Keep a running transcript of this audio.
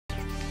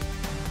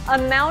A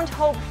Mount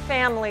Hope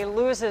family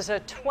loses a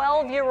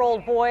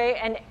 12-year-old boy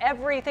and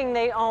everything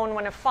they own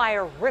when a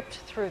fire ripped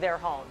through their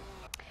home.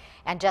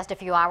 And just a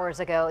few hours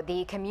ago,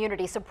 the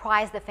community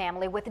surprised the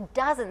family with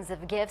dozens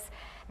of gifts.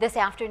 This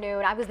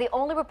afternoon, I was the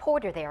only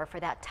reporter there for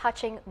that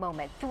touching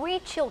moment. 3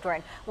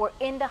 children were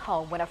in the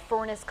home when a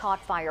furnace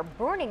caught fire,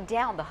 burning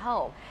down the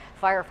home.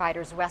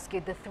 Firefighters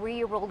rescued the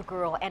 3-year-old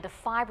girl and a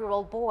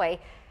 5-year-old boy.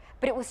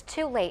 But it was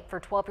too late for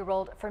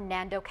 12-year-old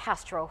Fernando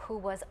Castro, who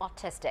was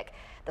autistic.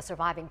 The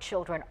surviving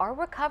children are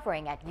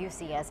recovering at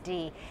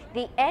UCSD.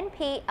 The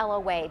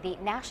NPLOA, the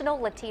National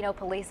Latino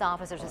Police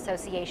Officers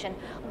Association,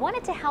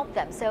 wanted to help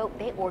them, so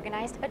they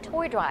organized a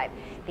toy drive.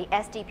 The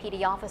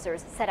SDPD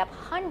officers set up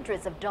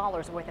hundreds of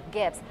dollars worth of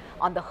gifts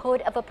on the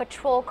hood of a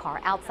patrol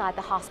car outside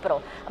the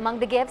hospital. Among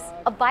the gifts,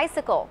 a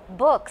bicycle,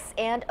 books,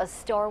 and a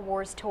Star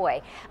Wars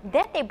toy.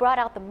 Then they brought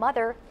out the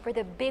mother for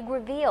the big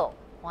reveal.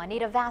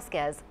 Juanita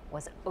Vasquez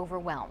was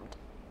overwhelmed.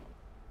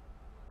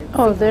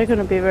 Oh, they're going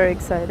to be very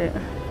excited,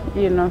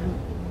 you know,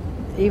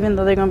 even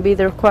though they're going to be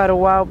there quite a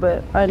while,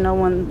 but I know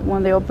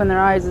when they open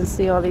their eyes and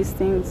see all these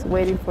things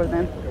waiting for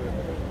them,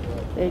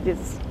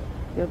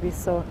 they'll be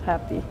so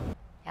happy.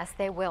 Yes,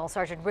 they will.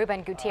 Sergeant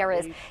Ruben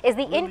Gutierrez is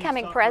the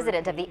incoming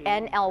president of the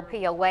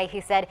NLPOA.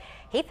 He said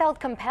he felt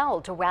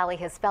compelled to rally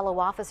his fellow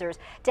officers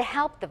to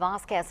help the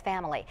Vasquez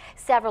family.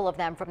 Several of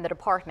them from the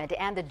department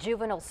and the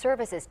juvenile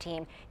services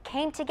team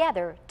came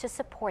together to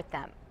support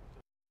them.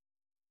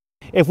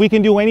 If we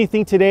can do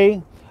anything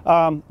today,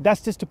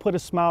 that's just to put a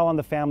smile on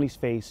the family's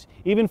face,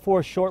 even for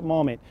a short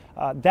moment.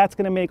 That's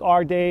going to make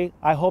our day.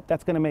 I hope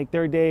that's going to make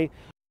their day.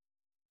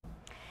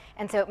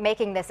 And so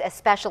making this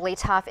especially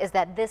tough is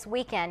that this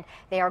weekend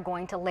they are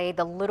going to lay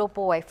the little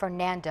boy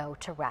Fernando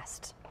to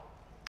rest.